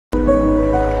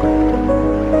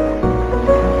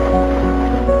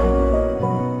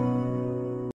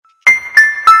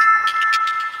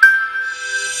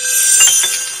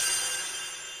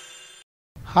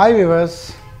Hi viewers,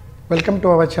 welcome to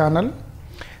our channel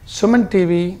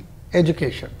SumanTV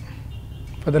Education.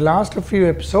 For the last few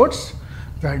episodes,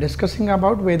 we are discussing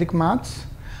about Vedic maths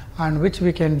and which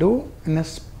we can do in a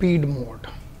speed mode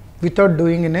without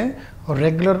doing in a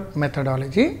regular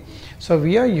methodology. So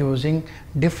we are using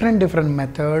different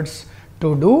methods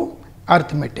to do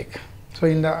arithmetic. So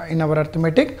in our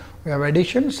arithmetic, we have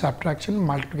addition, subtraction,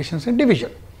 multiplications and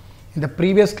division. In the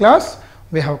previous class,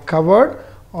 we have covered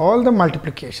all the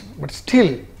multiplication, but still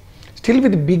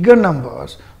with bigger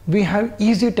numbers, we have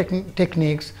easy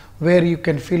techniques where you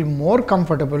can feel more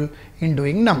comfortable in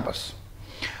doing numbers.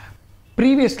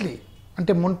 Previously,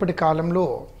 అంటే మునుపటి కాలంలో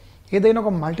ఏదైనా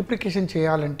ఒక multiplication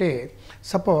చేయాలంటే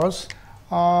suppose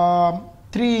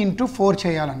 3 into 4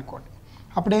 చేయాలనుకోండి,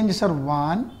 అప్పుడు ఏం చేస్తారు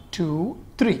 1 2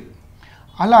 3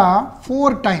 అలా 4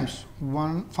 times,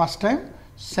 first time,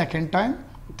 second time,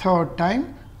 third time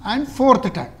and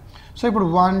fourth time. So ఇప్పుడు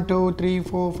 1 2 3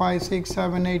 4 5 6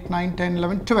 7 8 9 10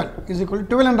 11 12 ఈజ్ ఈక్వల్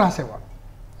 12 అని రాసేవాడు.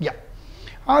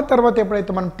 ఆ తర్వాత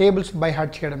ఎప్పుడైతే మనం టేబుల్స్ బై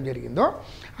హార్ట్ చేయడం జరిగిందో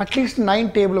అట్లీస్ట్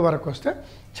 9 టేబుల్ వరకు వస్తే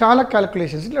చాలా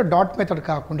క్యాలిక్యులేషన్స్ ఇలా డాట్ మెథడ్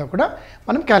కాకుండా కూడా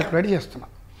మనం క్యాలిక్యులేట్ చేస్తున్నాం.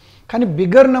 కానీ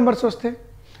బిగ్గర్ నెంబర్స్ వస్తే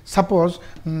సపోజ్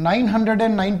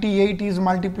 998 ఈజ్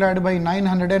మల్టిప్లైడ్ బై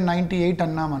 998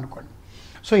 అన్నాం అనుకోండి.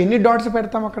 సో ఎన్ని డాట్స్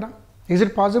పెడతాం అక్కడ? Is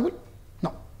it possible?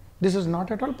 No, this is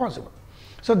not at all possible.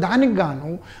 So దానికి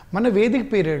గాను మన వేదిక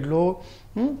పీరియడ్లో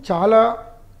చాలా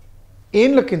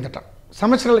ఏళ్ళ కిందట,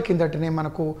 సంవత్సరాల కిందటనే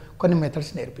మనకు కొన్ని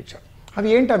మెథడ్స్ నేర్పించారు. అవి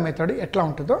ఏంటి ఆ మెథడ్, ఎట్లా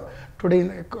ఉంటుందో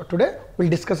today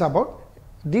will discuss about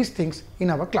these things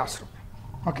in our class room.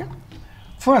 Okay,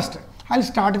 first I will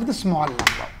start with small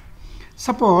number.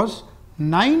 Suppose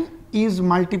 9 is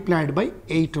multiplied by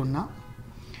 8 ఉన్నా,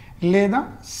 లేదా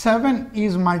 7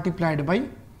 ఈజ్ మల్టిప్లైడ్ బై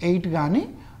 8 కానీ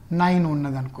 9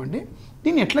 ఉన్నదనుకోండి.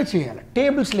 దీన్ని ఎట్లా చేయాలి?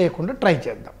 టేబుల్స్ లేకుండా ట్రై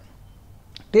చేద్దాం.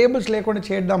 టేబుల్స్ లేకుండా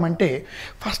చేద్దామంటే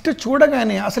ఫస్ట్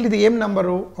చూడగానే అసలు ఇది ఏం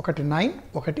నెంబరు, ఒకటి 9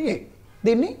 ఒకటి 8,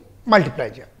 దీన్ని మల్టిప్లై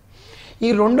చేయాలి. ఈ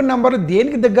రెండు నెంబర్లు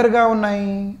దేనికి దగ్గరగా ఉన్నాయి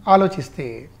ఆలోచిస్తే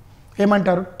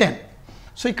ఏమంటారు? 10.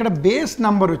 సో ఇక్కడ బేస్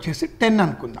నెంబర్ వచ్చేసి 10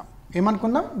 అనుకుందాం.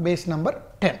 ఏమనుకుందాం? Base number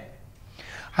 10.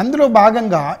 అందులో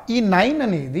భాగంగా ఈ 9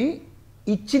 అనేది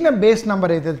ఇచ్చిన బేస్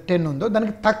నెంబర్ ఏదైతే 10 ఉందో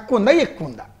దానికి తక్కువ ఉందా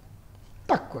ఎక్కువ ఉందా?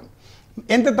 తక్కువ ఉంది.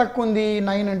 ఎంత తక్కువ ఉంది?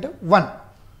 9 అంటే 1,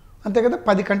 అంతే కదా.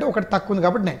 10 కంటే ఒకటి తక్కువ ఉంది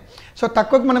కాబట్టి 9. సో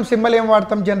తక్కువకి మనం సింబల్ ఏం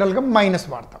వాడతాం? జనరల్గా మైనస్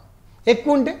వాడతాం.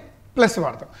 ఎక్కువ ఉంటే ప్లస్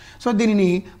వాడతాం. సో దీనిని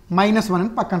 -1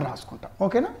 అని పక్కన రాసుకుంటాం.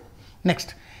 ఓకేనా?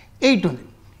 నెక్స్ట్ 8 ఉంది.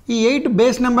 ఈ 8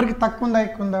 బేస్ నెంబర్కి తక్కువ ఉందా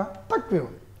ఎక్కువ ఉందా? తక్కువే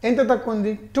ఉంది. ఎంత తక్కువ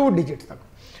ఉంది? 2 డిజిట్స్ తక్కువ.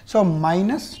 సో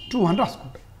 -2 అని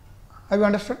రాసుకుంటాం. అవి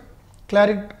అండర్స్టాండ్?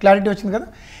 క్లారిటీ వచ్చింది కదా.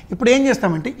 ఇప్పుడు ఏం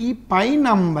చేస్తామంటే ఈ పై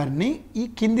నంబర్ని ఈ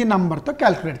కింది నంబర్తో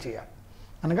క్యాల్కులేట్ చేయాలి.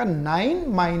 అనగా 9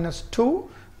 - 2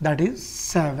 that is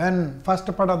 7. First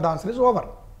part of the answer is over.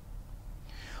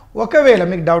 ఒకవేళ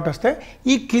మీకు డౌట్ వస్తే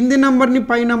ఈ కింది నెంబర్ని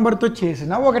పై నెంబర్తో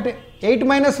చేసినా ఒకటే. 8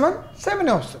 - 1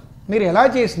 7 వస్తుంది. మీరు ఎలా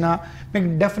చేసినా మీకు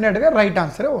డెఫినెట్గా రైట్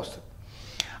ఆన్సరే వస్తుంది.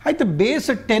 అయితే బేస్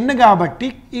 10 కాబట్టి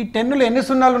ఈ 10లో ఎన్ని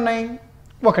సున్నాలు ఉన్నాయి?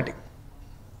 1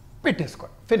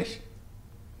 పెట్టేసుకోండి, ఫినిష్.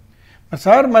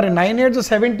 సార్ మరి 9 8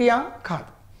 70 కాదు.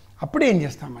 అప్పుడు ఏం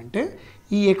చేస్తామంటే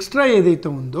ఈ ఎక్స్ట్రా ఏదైతే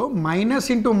ఉందో మైనస్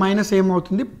ఇంటూ మైనస్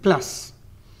ఏమవుతుంది? ప్లస్.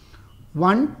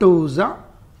 1 2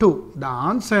 2. ద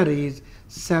ఆన్సర్ ఈజ్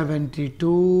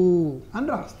 72 అని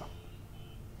రాస్తాం.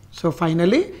 So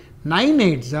finally 9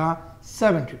 8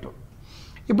 72.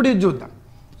 ఇప్పుడు ఇది చూద్దాం.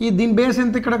 దీని బేస్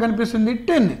ఎంత ఇక్కడ కనిపిస్తుంది?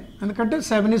 10. ఎందుకంటే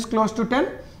 7 is close to 10,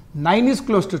 9 is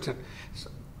close to 10.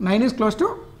 9 is close to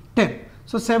 10.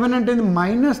 So 7 అంటే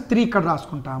 -3 ఇక్కడ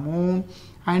రాసుకుంటాము,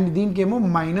 అండ్ దీనికేమో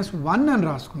 -1 అని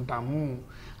రాసుకుంటాము.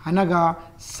 అనగా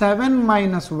 7 -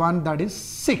 1 దట్ ఈస్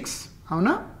 6.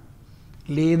 అవునా?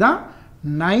 లేదా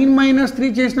 9 -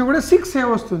 3 చేసినా కూడా 6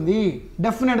 వస్తుంది.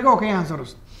 డెఫినెట్గా ఒకే ఆన్సర్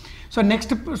వస్తుంది. సో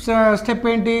నెక్స్ట్ స్టెప్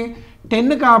ఏంటి?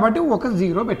 10 కాబట్టి ఒక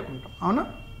 0 పెట్టుకుంటాం. అవునా?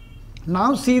 Now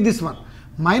see this one.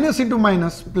 Minus into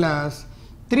minus plus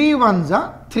 3 1s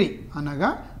 3 అనగా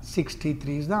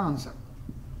 63 ఇస్ ద ఆన్సర్.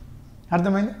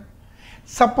 అర్థమైందా?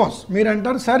 సపోజ్ మీరు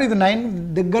అంటారు సార్ ఇది 9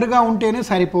 దగ్గరగా ఉంటేనే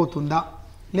సరిపోతుందా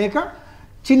లేక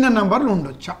చిన్న నెంబర్లు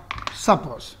ఉండొచ్చా?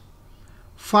 సపోజ్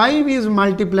 5 ఈజ్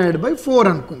మల్టిప్లైడ్ బై 4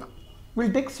 అనుకుందాం.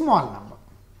 Will take small number.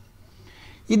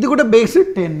 ఇది కూడా బేస్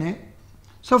 10.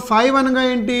 సో 5 అనగా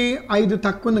ఏంటి? 5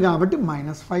 తక్కువ ఉంది కాబట్టి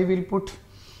 -5 విల్ పుట్.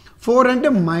 4 అంటే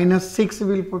 -6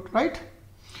 విల్ పుట్, రైట్?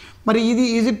 మరి ఇది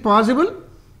is it possible?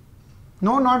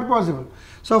 No, not possible.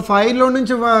 So 5లో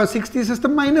నుంచి 6 తీసేస్తే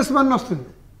 -1 వస్తుంది,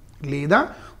 లేదా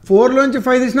 4లో నుంచి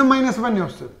 5 తీసినా -1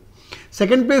 వస్తుంది.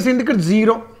 సెకండ్ ప్లేస్ ఏంటి? ఇక్కడ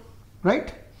 0, రైట్?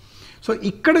 సో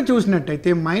ఇక్కడ చూసినట్టయితే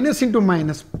minus into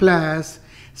minus plus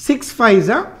 6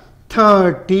 5s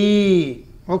 30.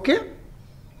 Okay,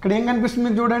 ఇక్కడ ఏం కనిపిస్తుంది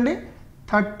మీరు చూడండి,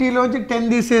 30లోంచి 10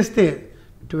 తీసేస్తే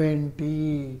 20.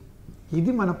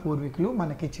 ఇది మన పూర్వీకులు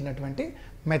మనకి ఇచ్చినటువంటి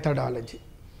methodology.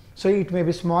 So it may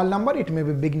be small number, it may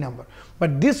be big number, but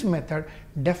this method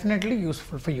definitely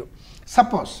useful for you.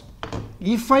 Suppose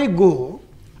if I go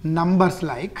numbers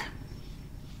like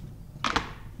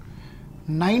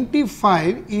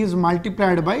 95 is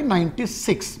multiplied by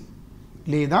 96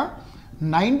 లేదా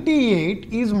 98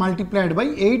 is multiplied by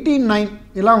 89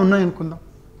 ఇలా ఉన్నాయి అనుకుందాం.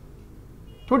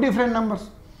 2 different numbers.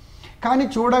 కానీ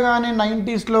చూడగానే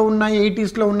 90sలో ఉన్నాయి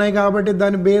 80sలో ఉన్నాయి కాబట్టి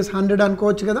దాని బేస్ 100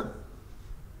 అనుకోవచ్చు కదా,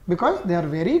 because they are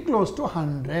very close to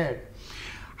 100.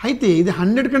 అయితే ఇది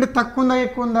 100 కంటే తక్కువ ఉందా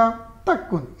ఎక్కువ ఉందా?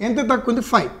 తక్కువ ఉంది. ఎంత తక్కువ ఉంది?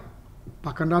 5.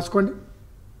 పక్కన రాసుకోండి.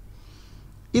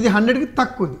 ఇది 100కి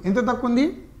తక్కువ ఉంది. ఎంత తక్కువ ఉంది?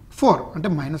 4. అంటే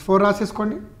 -4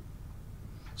 రాసేసుకోండి.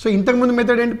 సో ఇంతకుముందు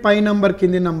మెథడ్ ఏంటి? పై నెంబర్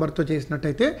కింది నెంబర్తో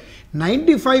చేసినట్టయితే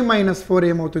 95 - 4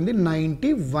 ఏమవుతుంది?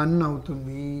 91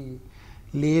 అవుతుంది.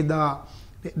 లేదా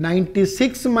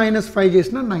 96 - 5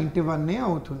 చేసిన 91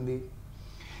 అవుతుంది.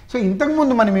 సో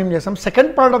ఇంతకుముందు మనం ఏం చేసాం?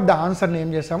 సెకండ్ పార్ట్ ఆఫ్ ద ఆన్సర్ని ఏం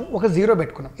చేసాము? ఒక 0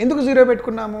 పెట్టుకున్నాం. ఎందుకు 0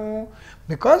 పెట్టుకున్నాము?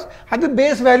 బికాస్ అది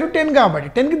బేస్ వాల్యూ 10 కాబట్టి,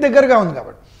 10కి దగ్గరగా ఉంది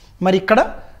కాబట్టి. మరి ఇక్కడ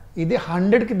ఇది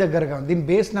 100కి దగ్గరగా ఉంది. దీని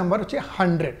బేస్ నెంబర్ వచ్చి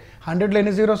 100. 100లో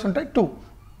ఎన్ని జీరోస్ ఉంటాయి? 2.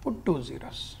 Put 2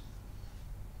 zeros.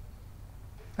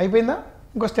 అయిపోయిందా?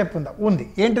 ఇంకో స్టెప్ ఉందా? ఉంది.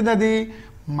 ఏంటిది అది?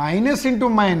 Minus into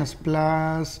minus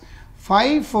plus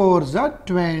 5 4s are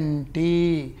 20.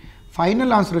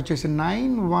 Final answer వచ్చేసి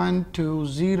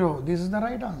 9120. This is the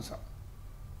right answer.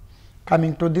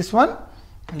 Coming to this one,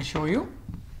 I will show you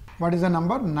what is the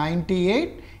number.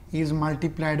 98 is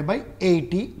multiplied by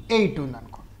 88 ఉంది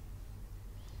అనుకో.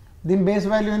 దీని బేస్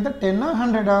వాల్యూ ఎంత? 10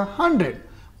 100? 100.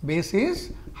 Base is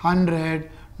 100,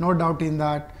 no doubt in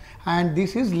that. And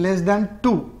this is less than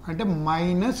 2 అంటే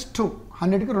 -2.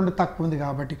 100కి 2 తక్కువ ఉంది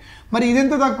కాబట్టి. మరి ఇది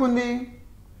ఎంత తక్కువ ఉంది?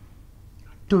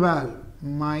 12.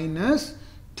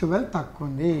 -12 తక్కువ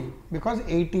ఉంది. బికాజ్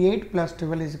 88 +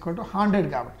 12 ఈజ్ ఈక్వల్ టు 100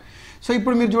 కాబట్టి. సో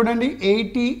ఇప్పుడు మీరు చూడండి,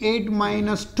 88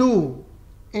 - 2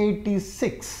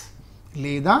 86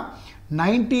 లేదా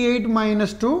 98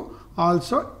 - 2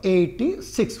 also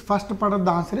 86. First part of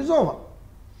the answer is over.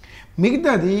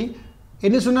 మిగతాది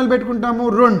ఎన్ని సున్నాలు పెట్టుకుంటాము?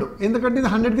 2. ఎందుకంటే ఇది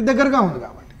 100కి దగ్గరగా ఉంది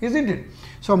కాబట్టి. Isn't it?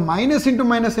 So minus into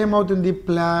minus ఏమవుతుంది?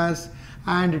 ప్లస్.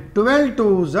 అండ్ 12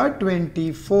 2s are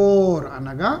 24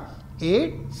 అనగా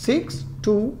 8 6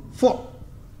 2 4.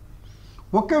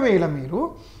 ఒకవేళ మీరు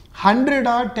 100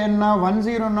 10 10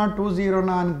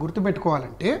 20 అని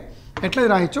గుర్తుపెట్టుకోవాలంటే ఎట్లా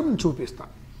రాయొచ్చో నేను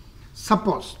చూపిస్తాను.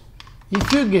 Suppose if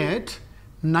you get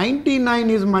 99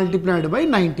 is multiplied by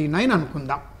 99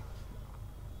 అనుకుందాం.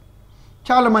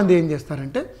 చాలామంది ఏం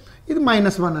చేస్తారంటే ఇది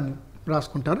 -1 అని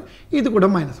రాసుకుంటారు, ఇది కూడా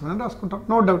 -1 అని రాసుకుంటారు,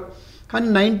 నో డౌట్. కానీ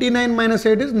 99 -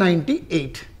 8 ఈజ్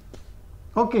 98.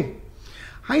 ఓకే.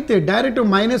 అయితే direct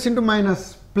minus into minus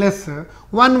plus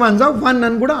 1 1s are 1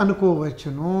 అని కూడా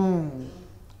అనుకోవచ్చును.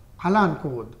 అలా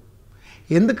అనుకోవద్దు.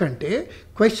 ఎందుకంటే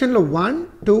క్వశ్చన్లో 1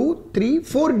 2 3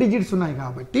 4 డిజిట్స్ ఉన్నాయి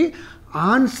కాబట్టి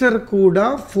ఆన్సర్ కూడా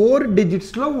 4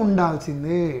 డిజిట్స్లో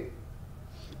ఉండాల్సిందే.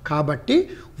 కాబట్టి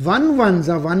 1 1s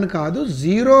are 1 కాదు,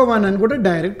 0 1 అని కూడా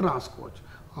డైరెక్ట్ రాసుకోవచ్చు.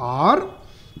 ఆర్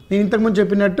నేను ఇంతకుముందు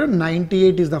చెప్పినట్టు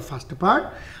 98 ఈజ్ ద ఫస్ట్ పార్ట్.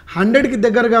 100కి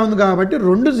దగ్గరగా ఉంది కాబట్టి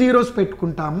 2 zeros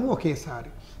పెట్టుకుంటాము ఒకేసారి.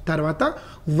 తర్వాత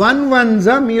 1 1s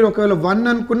మీరు ఒకవేళ 1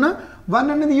 అనుకున్న 1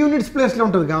 అనేది యూనిట్స్ ప్లేస్లో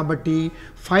ఉంటుంది కాబట్టి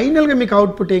ఫైనల్గా మీకు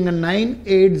అవుట్పుట్ ఏంగా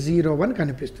 9801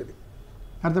 కనిపిస్తుంది.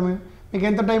 అర్థమైంది? మీకు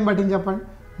ఎంత టైం పట్టింది చెప్పండి?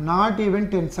 Not even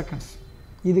 10 seconds.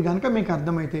 ఇది కనుక మీకు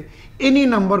అర్థమైతే ఎనీ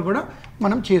నంబర్ కూడా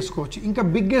మనం చేసుకోవచ్చు. ఇంకా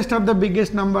biggest of the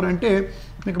biggest number అంటే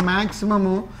మీకు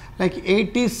maximum like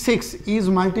 86 is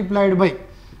multiplied by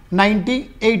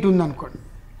 98 ఉందనుకోండి.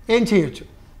 ఏం చేయొచ్చు?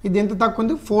 ఇది ఎంత తక్కువ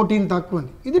ఉంది? 14 తక్కువ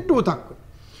ఉంది, ఇది 2 తక్కువ.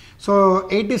 సో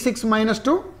 86 -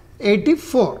 2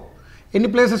 84. ఎన్ని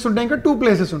ప్లేసెస్ ఉంటాయి? ఇంకా 2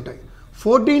 ప్లేసెస్ ఉంటాయి.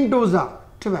 14 2s are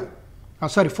 12.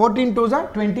 Sorry 14 2s are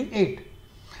 28.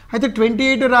 అయితే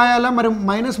 28 రాయాలా? మరి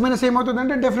మైనస్ మైనస్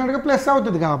ఏమవుతుందంటే డెఫినెట్గా ప్లస్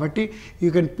అవుతుంది కాబట్టి యూ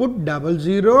కెన్ పుట్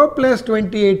 00 +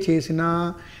 28 చేసినా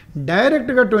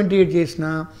డైరెక్ట్గా 28 చేసినా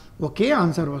ఒకే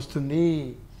ఆన్సర్ వస్తుంది.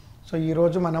 సో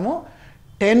ఈరోజు మనము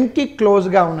 10కి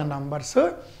క్లోజ్గా ఉన్న నంబర్స్,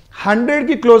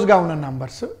 100కి క్లోజ్గా ఉన్న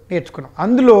నంబర్స్ నేర్చుకున్నాం.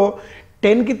 అందులో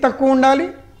 10కి తక్కువ ఉండాలి,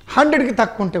 100కి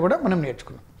తక్కువ ఉంటే కూడా మనం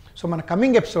నేర్చుకున్నాం. సో మన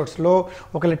కమింగ్ ఎపిసోడ్స్లో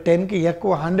ఒకవేళ 10కి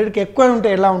ఎక్కువ 100కి ఎక్కువ ఉంటే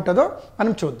ఎలా ఉంటుందో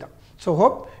మనం చూద్దాం. So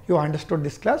hope you understood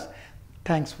this class.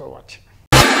 Thanks for watching.